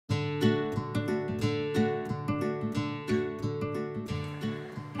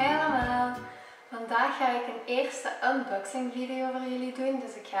vandaag ga ik een eerste unboxing video voor jullie doen.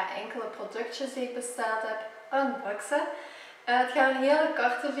 Dus ik ga enkele productjes die ik besteld heb unboxen. Het gaat een hele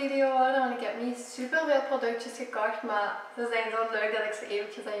korte video worden, want ik heb niet super veel productjes gekocht, maar ze zijn zo leuk dat ik ze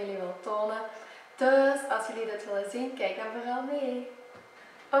eventjes aan jullie wil tonen. Dus als jullie dit willen zien, kijk dan vooral mee.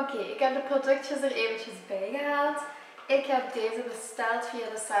 Oké, ik heb de productjes er eventjes bij gehaald. Ik heb deze besteld via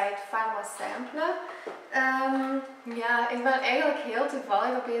de site Pharmasimple. Ja, ik ben eigenlijk heel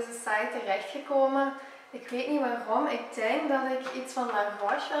toevallig op deze site terechtgekomen. Ik weet niet waarom. Ik denk dat ik iets van La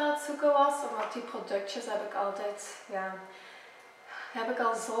Roche aan het zoeken was. Omdat die productjes heb ik altijd, ja, heb ik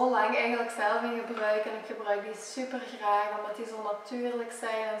al zo lang eigenlijk zelf in gebruik. En ik gebruik die super graag omdat die zo natuurlijk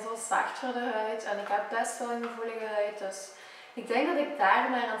zijn en zo zacht voor de huid. En ik heb best wel een gevoelige huid. Dus ik denk dat ik daar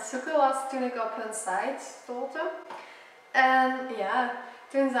naar aan het zoeken was toen ik op hun site stootte. En ja,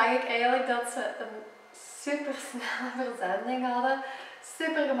 toen zag ik eigenlijk dat ze een super snelle verzending hadden.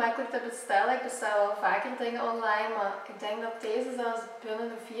 Super gemakkelijk te bestellen. Ik bestel wel vaker dingen online, maar ik denk dat deze zelfs binnen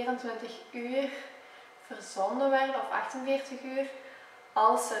de 24 uur verzonden werd, of 48 uur.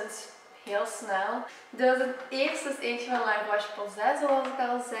 Alleszins heel snel. Dus het eerste is eentje van La Roche-Posay, zoals ik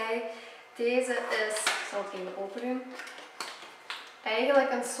al zei. Deze is, ik zal het even open doen,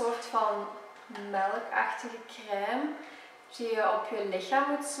 eigenlijk een soort van melkachtige crème die je op je lichaam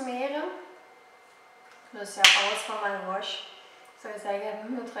moet smeren. Dus ja, alles van La Roche. Ik zou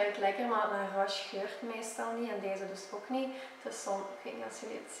zeggen, het ruikt lekker, maar La Roche geurt meestal niet en deze dus ook niet. Het is zo'n, ik weet niet of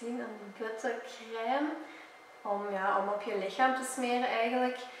jullie het zien, een witte crème om op je lichaam te smeren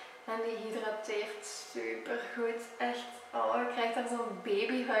eigenlijk. En die hydrateert super goed. Echt, oh, je krijgt er zo'n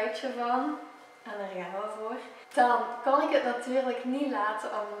babyhuidje van. En daar gaan we voor. Dan kon ik het natuurlijk niet laten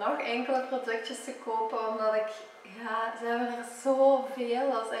om nog enkele productjes te kopen, omdat ik, ja, ze hebben er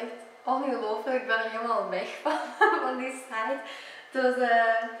zoveel. Dat is echt ongelooflijk. Ik ben er helemaal weg van die site. Dus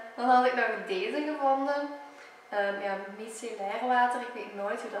dan had ik nog deze gevonden. Ja, micellair water. Ik weet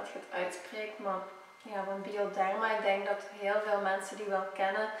nooit hoe dat je het uitspreekt, maar ja, van Bioderma. Ik denk dat heel veel mensen die wel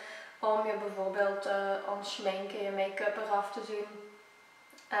kennen om je bijvoorbeeld te ontschminken, je make-up eraf te doen.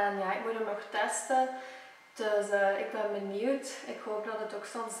 En ja, ik moet hem nog testen. Dus ik ben benieuwd. Ik hoop dat het ook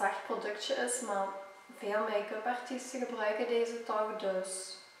zo'n zacht productje is, maar veel make-up artiesten gebruiken deze toch,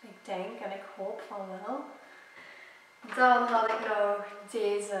 dus ik denk en ik hoop van wel. Dan had ik nog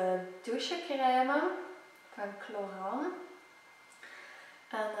deze douchecrème van Cloran.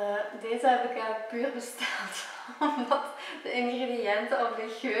 En deze heb ik eigenlijk puur besteld omdat de ingrediënten of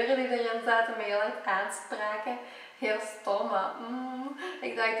de geuren die erin zaten me heel erg aanspraken. Heel stom, maar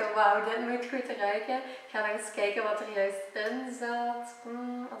ik dacht, wauw, dit moet goed ruiken. Ik ga nog eens kijken wat er juist in zat.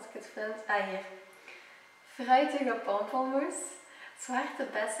 Als ik het vind. Ah, hier. Fruitige pompelmoes, zwarte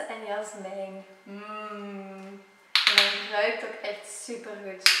bessen en jasmijn. En het ruikt ook echt super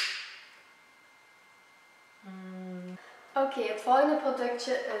goed. Oké, het volgende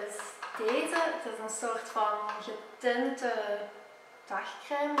productje is deze. Het is een soort van getinte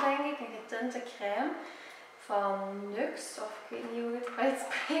dagcrème, denk ik. Een getinte crème van Nux, of ik weet niet hoe je het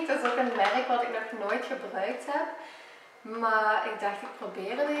uitspreekt. Dat is ook een merk wat ik nog nooit gebruikt heb. Maar ik dacht, ik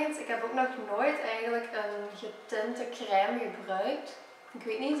probeer het eens. Ik heb ook nog nooit eigenlijk een getinte crème gebruikt. Ik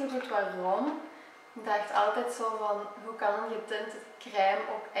weet niet zo goed waarom. Ik dacht altijd zo van, hoe kan een getinte crème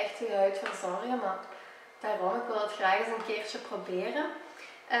ook echt je huid verzorgen? Maar daarom, ik wil het graag eens een keertje proberen.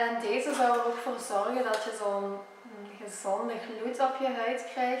 En deze zou er ook voor zorgen dat je zo'n gezonde gloed op je huid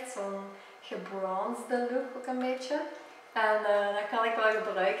krijgt. Zo'n gebronzede look ook een beetje. En dat kan ik wel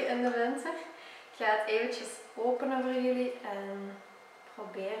gebruiken in de winter. Ik ga het eventjes openen voor jullie en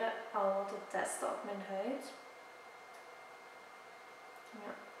proberen al wat te testen op mijn huid.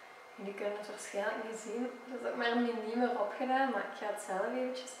 Ja, jullie kunnen het waarschijnlijk niet zien. Het is ook maar niet meer opgedaan, maar ik ga het zelf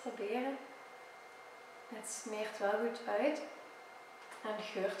eventjes proberen. Het smeert wel goed uit. En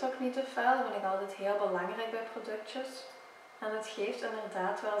geurt ook niet te fel. Dat vind ik altijd heel belangrijk bij productjes. En het geeft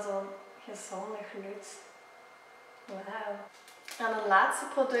inderdaad wel zo'n gezonde gloed. Wauw. En het laatste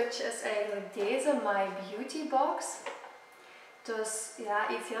productje is eigenlijk deze My Beauty Box. Dus ja,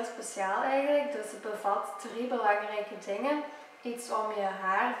 iets heel speciaal eigenlijk. Dus het bevat 3 belangrijke dingen. Iets om je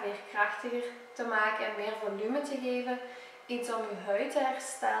haar veerkrachtiger te maken en meer volume te geven. Iets om je huid te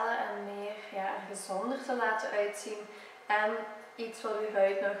herstellen en meer er gezonder te laten uitzien. En iets wat je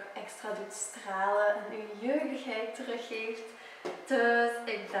huid nog extra doet stralen en je jeugdigheid teruggeeft. Dus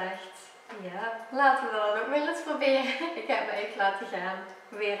ik dacht, ja, laten we dat dan ook weer eens proberen. Ik heb me echt laten gaan,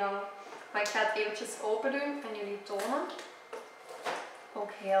 weer al. Maar ik ga het eventjes open doen en jullie tonen.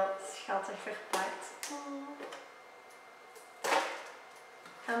 Ook heel schattig verpakt.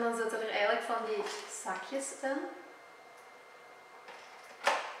 En dan zitten er eigenlijk van die zakjes in.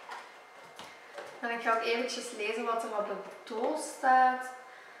 En ik ga ook eventjes lezen wat er op de doos staat.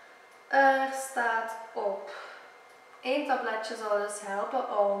 Er staat op: 1 tabletje zal dus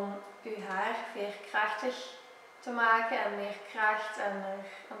helpen om uw haar veerkrachtig te maken en meer kracht en er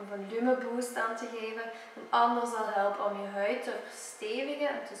een volumeboost aan te geven. Een ander zal helpen om je huid te verstevigen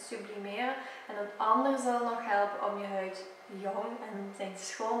en te sublimeren. En een ander zal nog helpen om je huid jong en zijn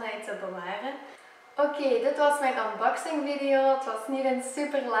schoonheid te bewaren. Oké, dit was mijn unboxing video. Het was niet een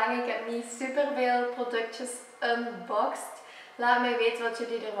super lang. Ik heb niet super veel productjes unboxed. Laat mij weten wat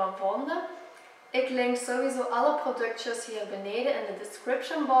jullie ervan vonden. Ik link sowieso alle productjes hier beneden in de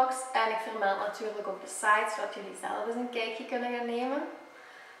description box. En ik vermeld natuurlijk ook de sites zodat jullie zelf eens een kijkje kunnen gaan nemen.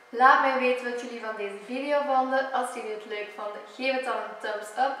 Laat mij weten wat jullie van deze video vonden. Als jullie het leuk vonden, geef het dan een thumbs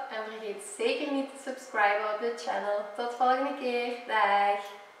up. En vergeet zeker niet te subscriben op dit channel. Tot volgende keer.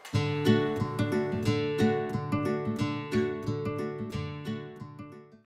 Dag!